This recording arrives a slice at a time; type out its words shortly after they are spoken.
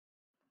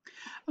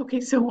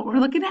Okay, so what we're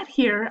looking at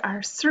here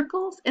are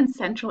circles and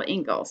central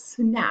angles.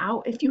 So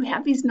now, if you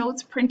have these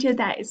notes printed,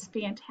 that is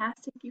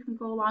fantastic. You can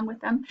go along with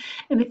them.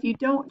 And if you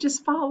don't,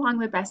 just follow along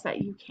the best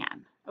that you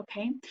can.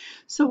 Okay,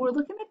 so we're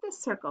looking at this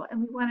circle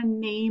and we want to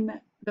name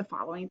the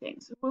following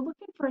things. So we're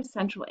looking for a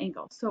central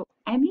angle. So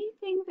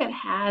anything that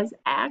has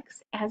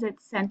X as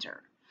its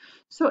center.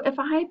 So if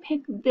I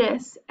pick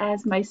this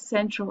as my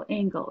central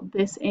angle,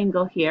 this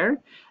angle here,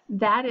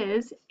 that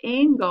is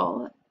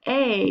angle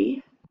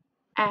A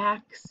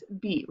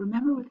XB.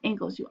 Remember with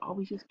angles, you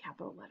always use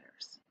capital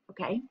letters,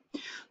 okay?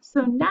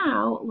 So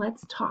now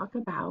let's talk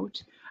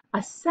about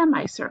a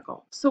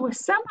semicircle. So a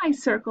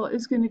semicircle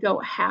is going to go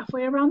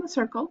halfway around the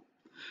circle.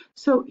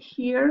 So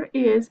here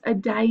is a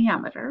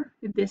diameter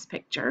in this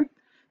picture.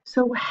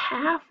 So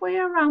halfway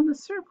around the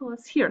circle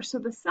is here. So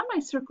the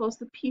semicircle is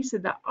the piece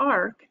of the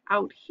arc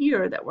out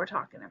here that we're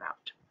talking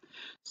about.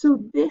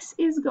 So this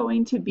is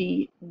going to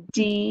be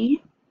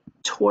D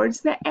towards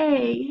the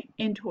A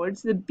and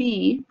towards the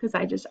B, because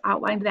I just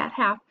outlined that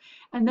half,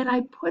 and then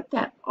I put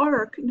that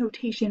arc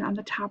notation on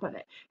the top of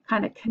it,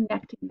 kind of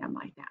connecting them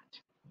like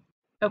that.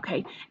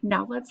 Okay,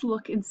 now let's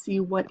look and see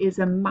what is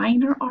a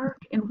minor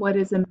arc and what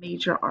is a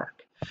major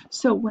arc.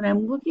 So when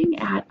I'm looking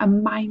at a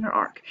minor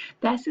arc,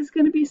 this is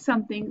going to be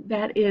something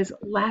that is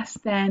less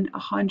than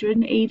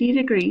 180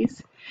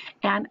 degrees,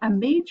 and a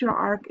major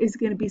arc is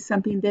going to be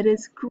something that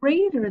is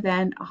greater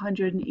than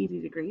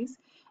 180 degrees.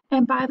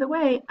 And by the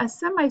way, a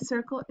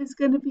semicircle is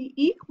going to be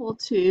equal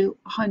to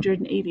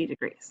 180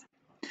 degrees.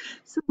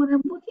 So when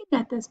I'm looking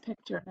at this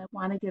picture and I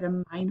want to get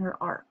a minor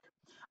arc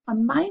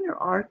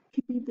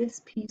could be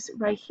this piece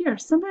right here,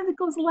 something that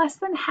goes less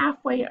than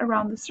halfway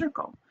around the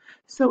circle.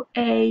 So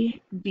A,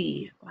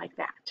 B, like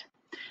that.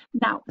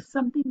 Now,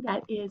 something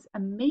that is a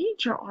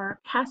major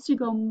arc has to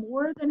go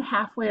more than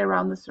halfway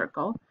around the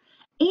circle.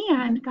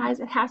 And guys,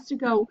 it has to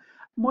go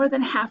more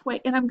than halfway,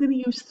 and I'm going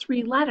to use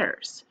 3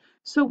 letters.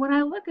 So when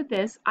I look at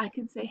this, I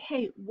can say,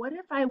 hey, what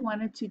if I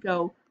wanted to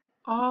go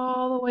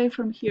all the way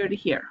from here to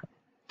here?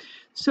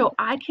 So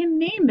I can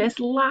name this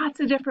lots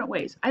of different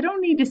ways. I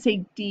don't need to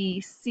say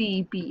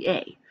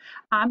DCBA.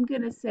 I'm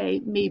going to say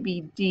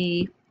maybe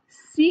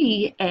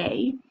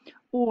DCA,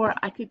 or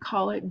I could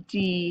call it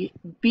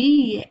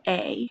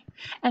DBA.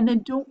 And then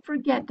don't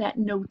forget that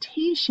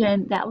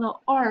notation, that little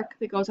arc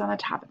that goes on the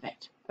top of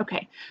it.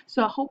 Okay,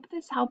 so I hope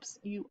this helps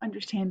you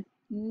understand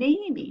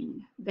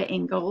naming the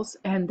angles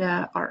and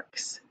the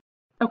arcs.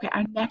 Okay,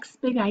 our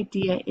next big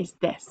idea is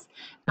this.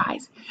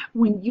 Guys,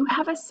 when you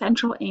have a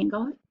central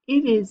angle,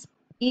 it is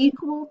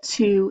equal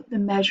to the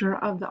measure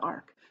of the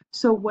arc.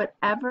 So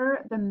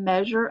whatever the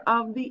measure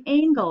of the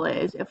angle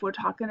is, if we're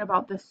talking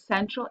about the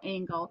central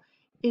angle,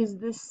 is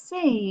the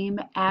same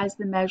as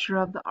the measure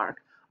of the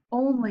arc.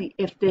 Only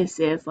if this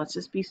is, let's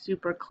just be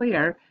super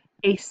clear,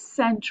 a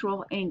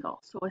central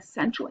angle. So a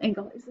central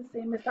angle is the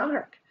same as the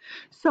arc.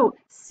 So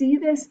see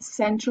this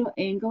central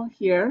angle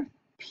here,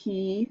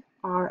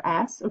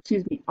 RPS,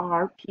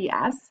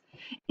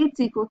 it's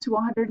equal to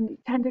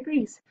 110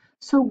 degrees.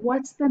 So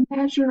what's the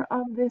measure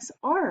of this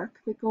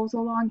arc that goes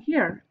along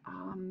here?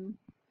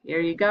 Here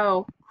you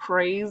go,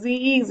 crazy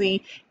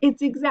easy.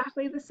 It's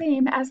exactly the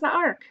same as the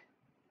arc.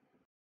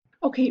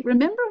 Okay,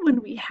 remember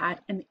when we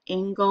had an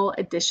angle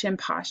addition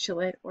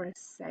postulate or a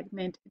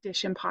segment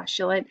addition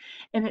postulate,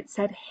 and it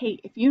said, hey,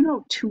 if you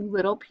know 2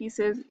 little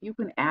pieces, you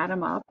can add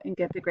them up and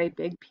get the great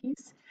big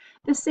piece?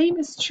 The same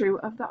is true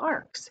of the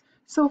arcs.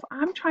 So if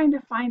I'm trying to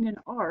find an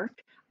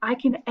arc, I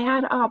can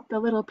add up the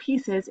little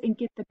pieces and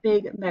get the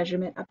big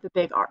measurement of the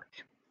big arc.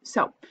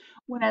 So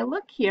when I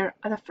look here,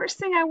 the first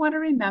thing I want to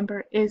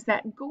remember is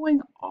that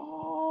going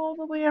all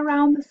the way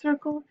around the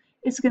circle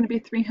is going to be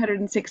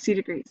 360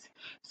 degrees.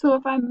 So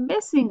if I'm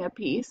missing a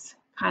piece,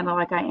 kind of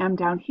like I am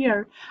down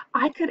here,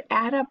 I could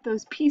add up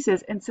those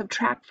pieces and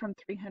subtract from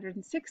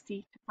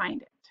 360 to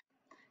find it.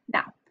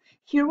 Now,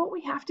 here what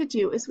we have to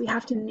do is we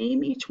have to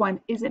name each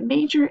one. Is it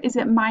major, is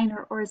it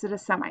minor, or is it a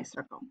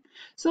semicircle?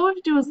 So what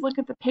we do is look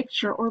at the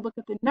picture or look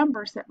at the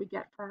numbers that we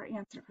get for our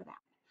answer for that.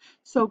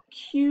 So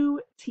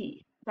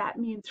QT, that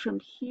means from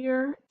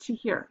here to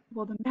here.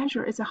 Well, the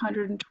measure is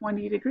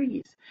 120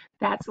 degrees.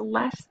 That's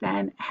less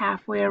than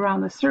halfway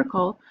around the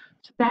circle,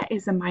 so that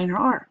is a minor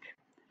arc.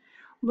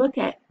 Look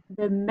at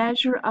the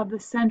measure of the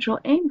central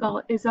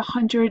angle is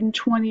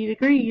 120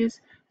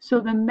 degrees, so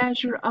the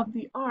measure of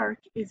the arc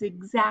is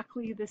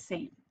exactly the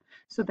same.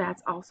 So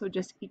that's also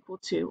just equal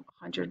to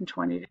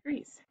 120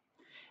 degrees.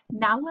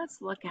 Now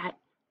let's look at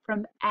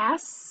from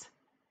S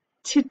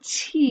to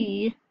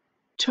T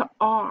to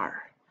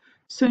R.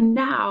 So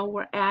now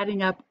we're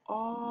adding up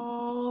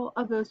all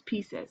of those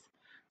pieces.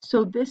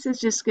 So this is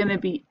just going to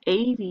be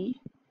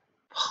 80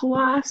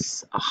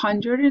 plus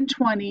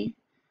 120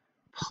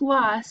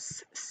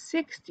 plus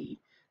 60.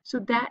 So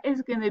that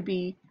is going to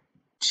be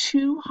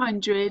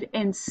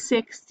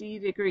 260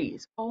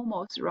 degrees,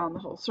 almost around the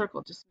whole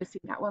circle, just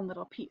missing that one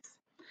little piece.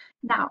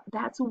 Now,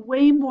 that's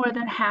way more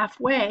than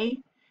halfway,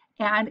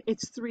 and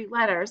it's 3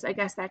 letters. I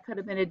guess that could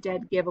have been a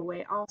dead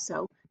giveaway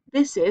also.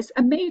 This is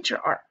a major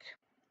arc.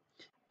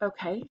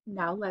 Okay,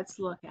 now let's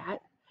look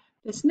at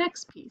this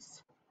next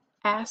piece.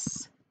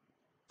 STQ.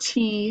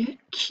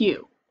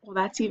 Well,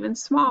 that's even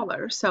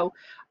smaller. So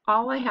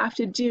all I have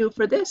to do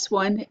for this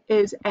one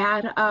is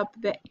add up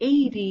the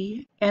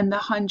 80 and the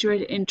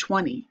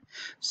 120.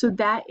 So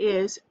that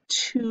is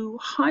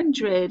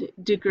 200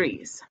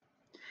 degrees.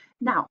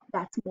 Now,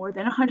 that's more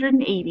than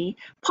 180.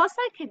 Plus,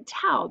 I can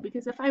tell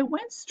because if I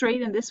went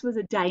straight and this was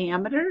a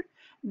diameter,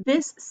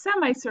 this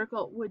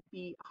semicircle would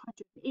be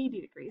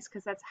 180 degrees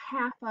because that's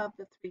half of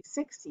the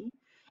 360.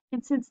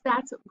 And since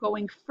that's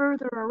going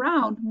further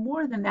around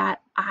more than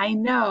that, I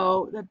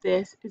know that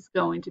this is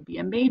going to be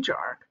a major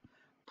arc.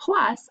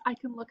 Plus, I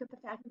can look at the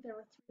fact that there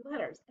were 3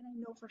 letters, and I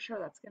know for sure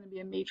that's going to be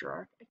a major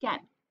arc again.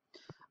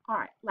 All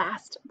right,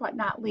 last but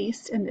not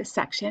least in this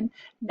section,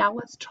 now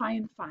let's try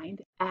and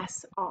find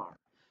SR.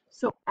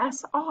 So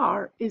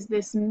SR is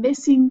this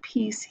missing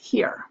piece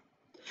here.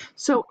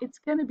 So it's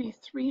going to be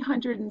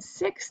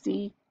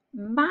 360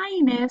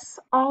 minus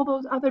all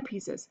those other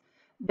pieces,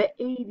 the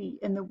 80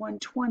 and the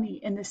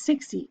 120 and the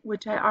 60,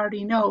 which I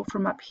already know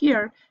from up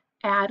here,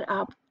 add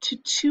up to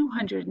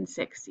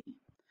 260.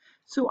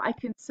 So I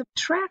can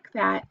subtract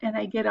that and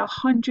I get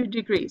 100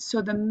 degrees.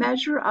 So the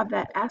measure of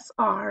that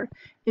SR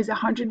is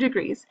 100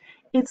 degrees.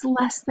 It's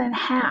less than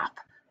half.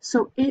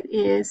 So it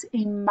is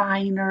a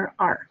minor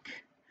arc.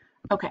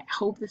 Okay,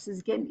 hope this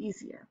is getting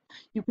easier.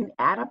 You can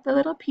add up the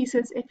little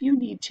pieces if you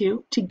need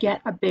to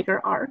get a bigger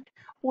arc.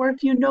 Or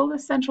if you know the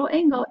central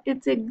angle,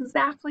 it's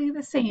exactly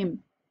the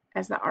same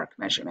as the arc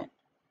measurement.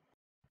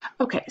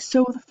 Okay,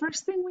 so the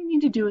first thing we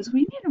need to do is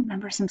we need to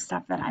remember some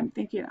stuff that I'm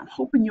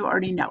hoping you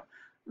already know.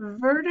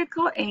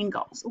 Vertical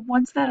angles,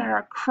 ones that are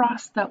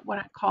across what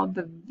I call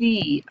the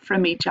V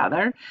from each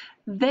other,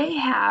 they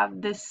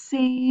have the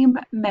same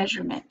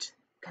measurement,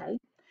 okay?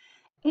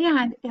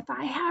 And if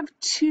I have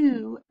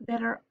 2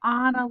 that are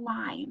on a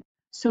line,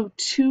 so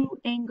 2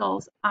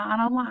 angles on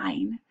a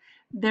line,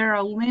 they're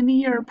a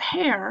linear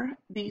pair,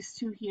 these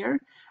 2 here.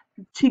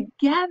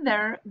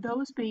 Together,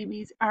 those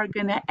babies are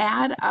going to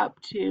add up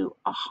to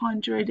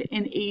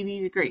 180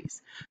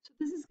 degrees. So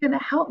this is going to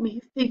help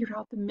me figure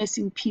out the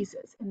missing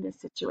pieces in this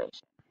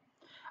situation.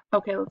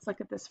 Okay, let's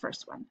look at this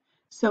first one.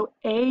 So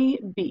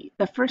AB,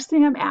 the first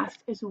thing I'm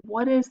asked is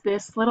what is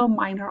this little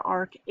minor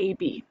arc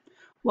AB?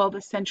 Well,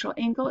 the central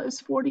angle is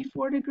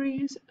 44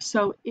 degrees,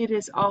 so it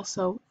is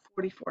also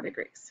 44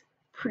 degrees.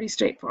 Pretty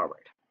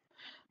straightforward.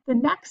 The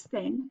next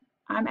thing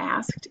I'm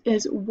asked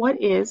is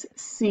what is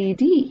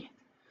CD?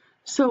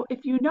 So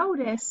if you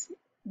notice,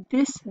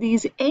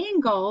 these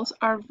angles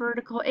are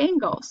vertical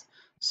angles.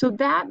 So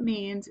that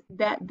means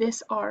that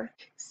this arc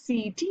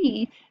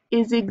CD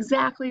is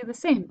exactly the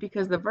same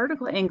because the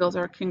vertical angles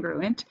are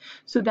congruent.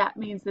 So that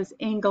means this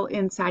angle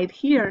inside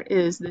here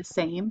is the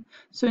same.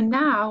 So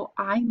now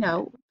I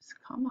know,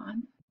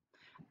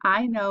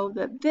 I know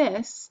that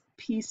this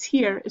piece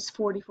here is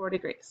 44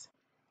 degrees.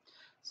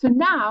 So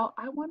now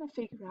I want to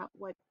figure out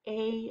what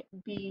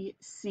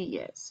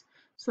ABC is.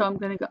 So I'm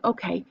going to go,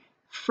 okay,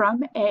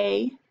 from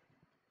A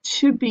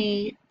to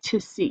B to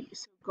C,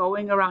 so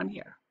going around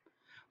here.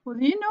 Well,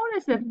 do you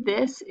notice that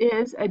this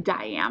is a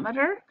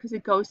diameter because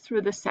it goes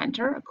through the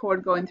center, a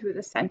chord going through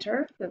the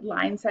center, the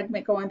line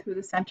segment going through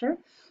the center.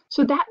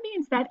 So that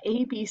means that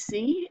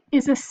ABC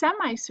is a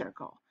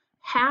semicircle.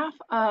 Half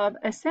of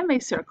a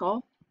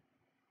semicircle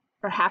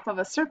or half of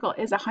a circle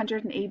is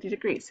 180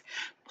 degrees.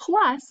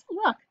 Plus,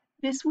 look,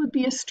 this would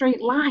be a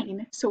straight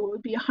line, so it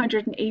would be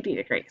 180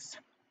 degrees.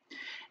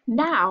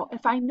 Now,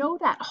 if I know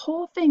that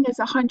whole thing is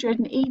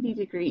 180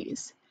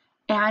 degrees,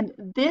 and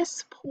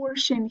this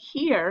portion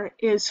here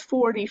is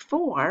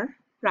 44,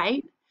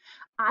 right?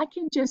 I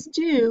can just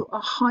do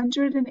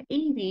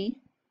 180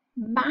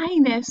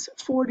 minus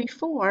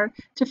 44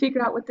 to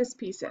figure out what this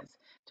piece is.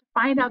 To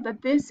find out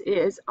that this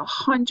is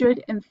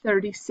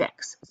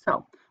 136.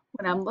 So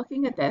when I'm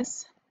looking at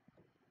this,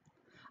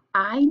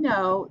 I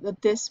know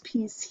that this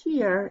piece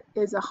here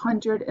is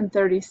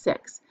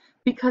 136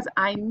 because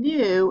I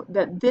knew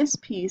that this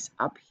piece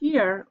up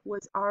here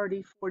was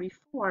already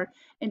 44,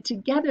 and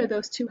together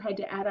those two had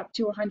to add up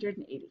to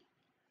 180.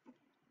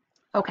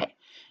 Okay,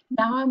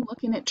 now I'm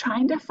looking at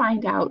trying to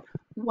find out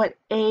what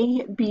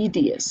ABD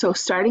is. So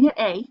starting at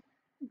A,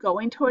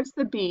 going towards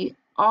the B,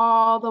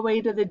 all the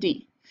way to the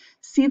D.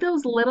 See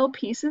those little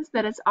pieces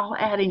that it's all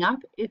adding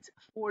up? It's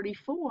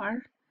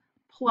 44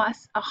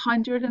 plus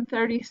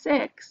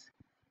 136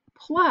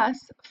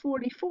 plus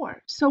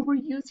 44. So we're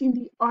using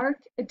the arc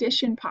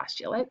addition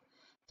postulate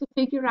to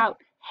figure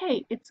out,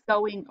 hey, it's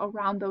going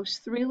around those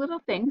 3 little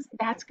things.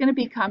 That's going to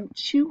become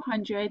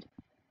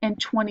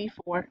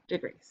 224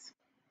 degrees.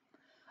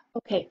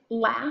 Okay,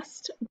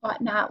 last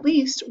but not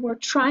least, we're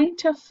trying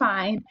to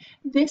find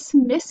this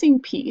missing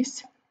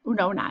piece,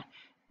 no, not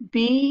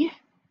B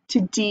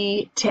to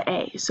D to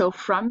A. So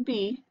from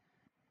B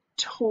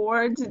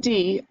towards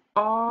D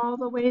all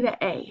the way to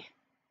A.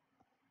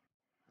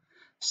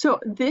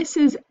 So this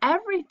is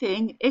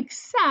everything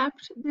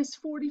except this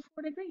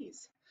 44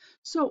 degrees.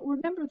 So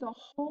remember, the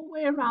whole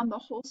way around the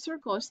whole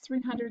circle is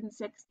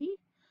 360.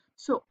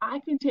 So I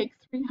can take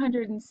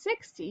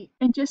 360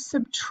 and just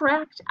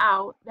subtract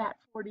out that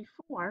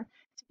 44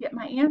 to get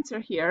my answer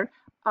here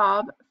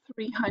of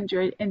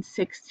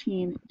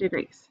 316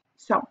 degrees.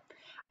 So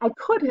I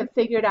could have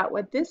figured out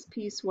what this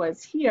piece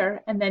was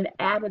here and then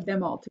added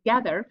them all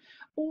together,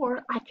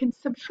 or I can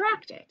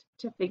subtract it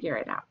to figure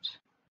it out.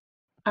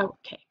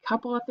 Okay,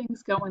 couple of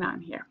things going on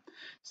here.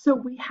 So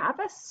we have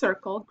a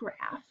circle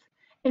graph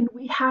and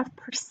we have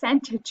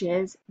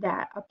percentages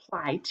that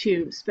apply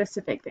to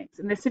specific things.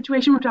 In this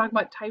situation, we're talking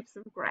about types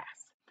of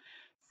graphs.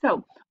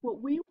 So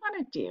what we want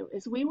to do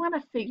is we want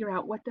to figure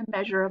out what the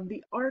measure of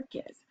the arc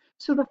is.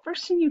 So the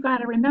first thing you got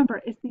to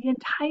remember is the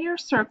entire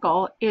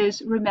circle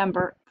is,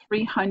 remember,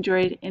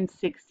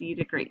 360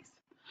 degrees.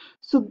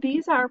 So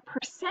these are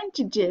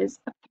percentages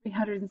of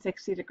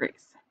 360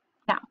 degrees.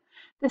 Now,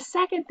 the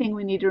second thing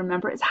we need to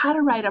remember is how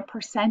to write a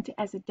percent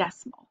as a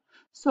decimal.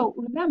 So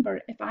remember,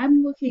 if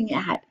I'm looking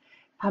at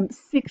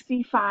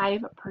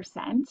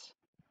 65%,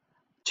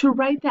 to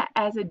write that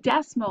as a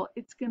decimal,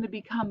 it's going to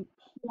become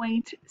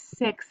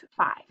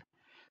 0.65.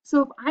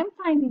 So if I'm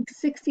finding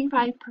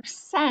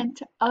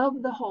 65%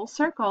 of the whole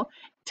circle,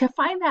 to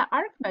find that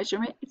arc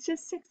measurement, it's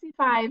just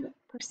 65%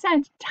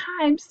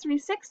 times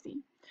 360,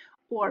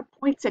 or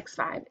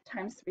 0.65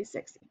 times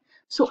 360.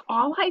 So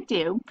all I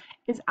do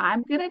is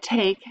I'm going to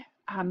take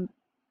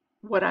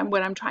what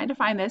I'm trying to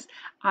find this,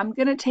 I'm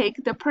going to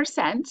take the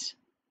percent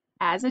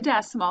as a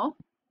decimal,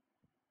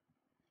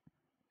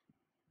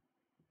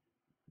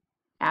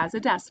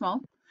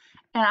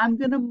 and I'm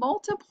going to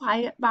multiply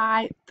it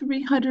by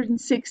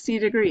 360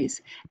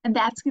 degrees, and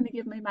that's going to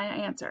give me my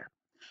answer.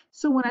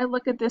 So when I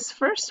look at this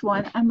first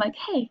one, I'm like,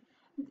 hey,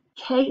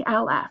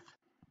 KLF,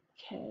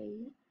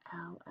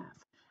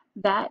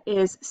 that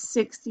is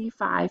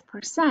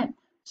 65%.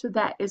 So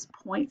that is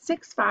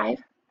 0.65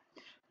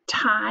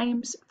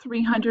 times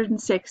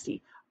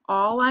 360.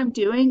 All I'm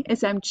doing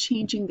is I'm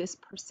changing this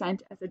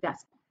percent as a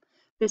decimal.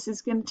 This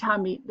is going to tell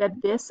me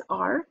that this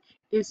arc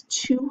is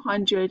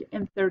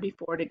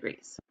 234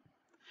 degrees.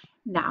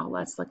 Now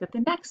let's look at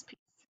the next piece.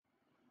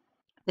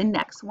 The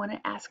next one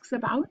it asks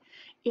about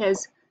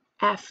is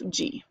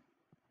FG.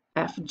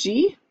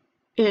 FG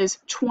is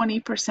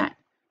 20%.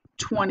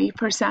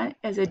 20%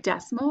 as a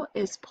decimal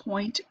is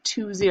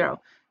 0.20.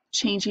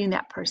 Changing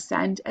that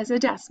percent as a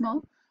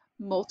decimal,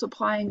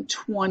 multiplying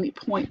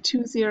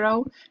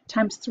 0.20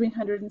 times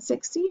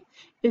 360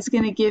 is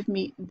going to give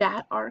me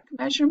that arc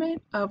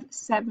measurement of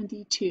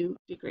 72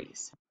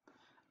 degrees.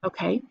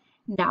 Okay,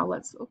 now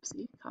let's,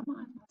 oopsie, come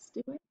on, let's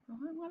do it. Oh,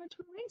 I wanted to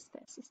erase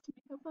this just to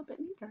make it a little bit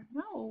neater.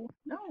 No,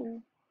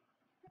 it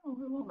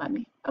won't let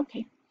me.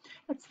 Okay,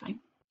 that's fine.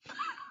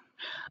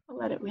 I'll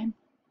let it win.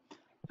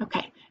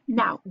 Okay,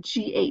 now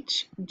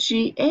GH.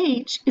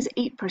 GH is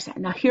 8%.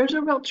 Now here's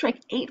a real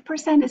trick.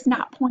 8% is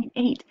not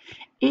 0.8.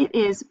 It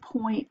is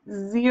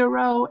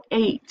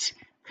 0.08.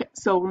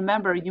 So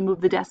remember, you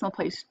move the decimal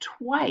place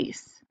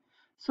twice.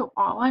 So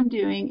all I'm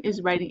doing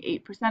is writing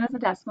 8% as a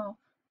decimal,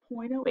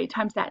 0.08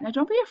 times that. Now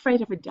don't be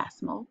afraid of a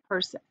decimal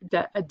for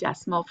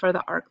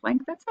the arc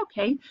length. That's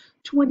okay.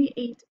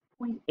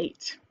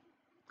 28.8.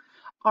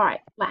 All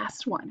right,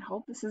 last one.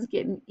 Hope this is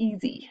getting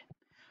easy.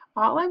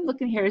 All I'm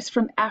looking here is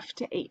from F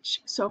to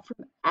H. So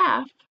from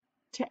F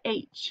to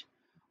H,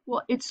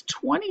 well, it's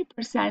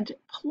 20%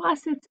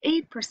 plus it's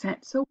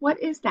 8%. So what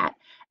is that?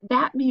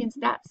 That means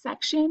that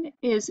section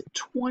is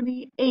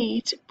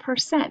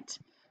 28%.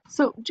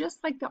 So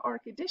just like the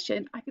arc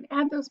addition, I can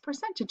add those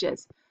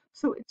percentages.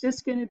 So it's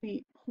just going to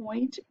be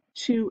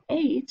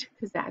 0.28,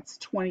 because that's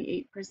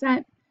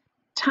 28%,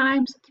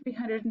 times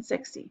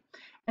 360.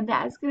 And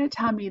that is going to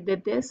tell me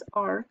that this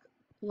arc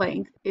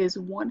length is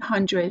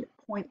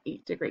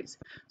 100.8 degrees.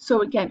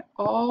 So again,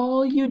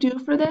 all you do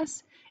for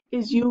this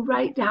is you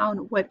write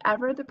down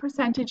whatever the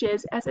percentage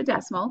is as a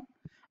decimal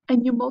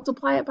and you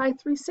multiply it by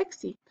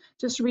 360,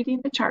 just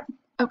reading the chart.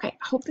 Okay,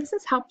 I hope this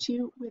has helped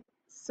you with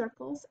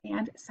circles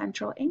and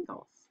central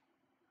angles.